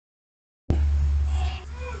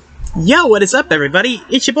Yo, what is up everybody?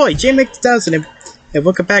 It's your boy, JMix2000, and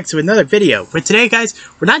welcome back to another video. But today, guys,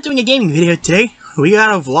 we're not doing a gaming video today. We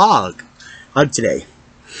got a vlog today.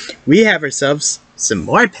 We have ourselves some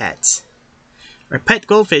more pets. Our pet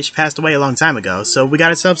goldfish passed away a long time ago, so we got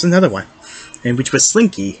ourselves another one, and which was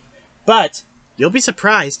Slinky. But, you'll be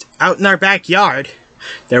surprised, out in our backyard,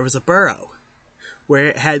 there was a burrow, where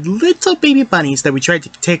it had little baby bunnies that we tried to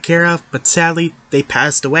take care of, but sadly, they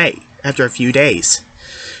passed away after a few days.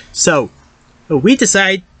 So, we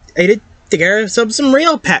decided to get ourselves some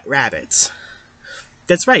real pet rabbits.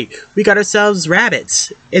 That's right, we got ourselves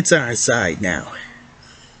rabbits. It's on our side now.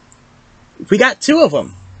 We got two of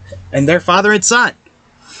them, and they're father and son.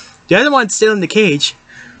 The other one's still in the cage,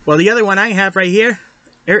 while the other one I have right here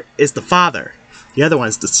is the father. The other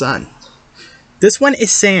one's the son. This one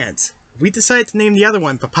is Sans. We decided to name the other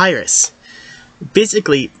one Papyrus.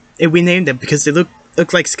 Basically, we named them because they look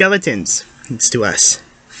like skeletons to us.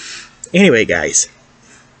 Anyway, guys,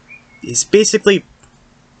 it's basically,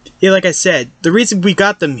 like I said, the reason we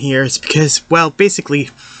got them here is because, well, basically,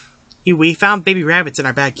 we found baby rabbits in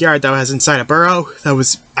our backyard that was inside a burrow that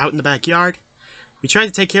was out in the backyard. We tried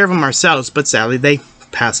to take care of them ourselves, but sadly they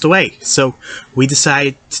passed away. So we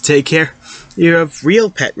decided to take care of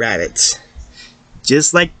real pet rabbits,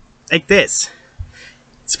 just like this.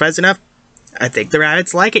 Surprised enough, I think the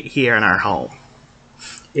rabbits like it here in our home.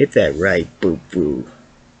 Is that right, Boo Boo?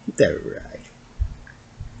 Is that right?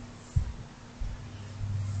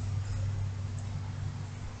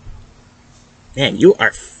 Man, you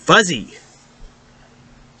are fuzzy.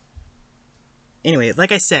 Anyway,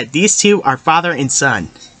 like I said, these two are father and son.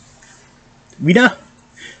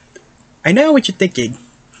 I know what you're thinking.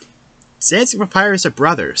 Sans and Papyrus are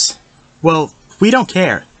brothers. Well, we don't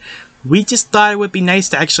care. We just thought it would be nice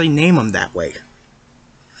to actually name them that way.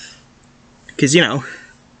 Because, you know,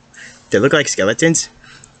 they look like skeletons.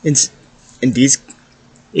 And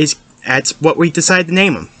that's what we decided to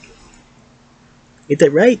name them. Is that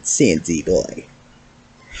right, Sansy boy?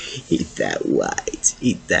 Eat that white.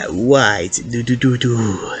 Eat that white. Do do do do.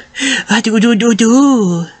 Ah, do do do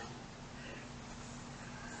do.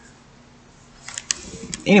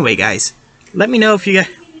 Anyway, guys, let me know if you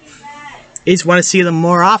guys want to see them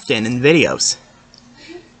more often in videos.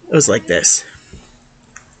 It was like this.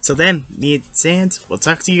 So then, me and Sans, we'll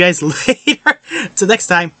talk to you guys later. Till next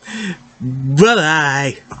time,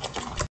 bye-bye.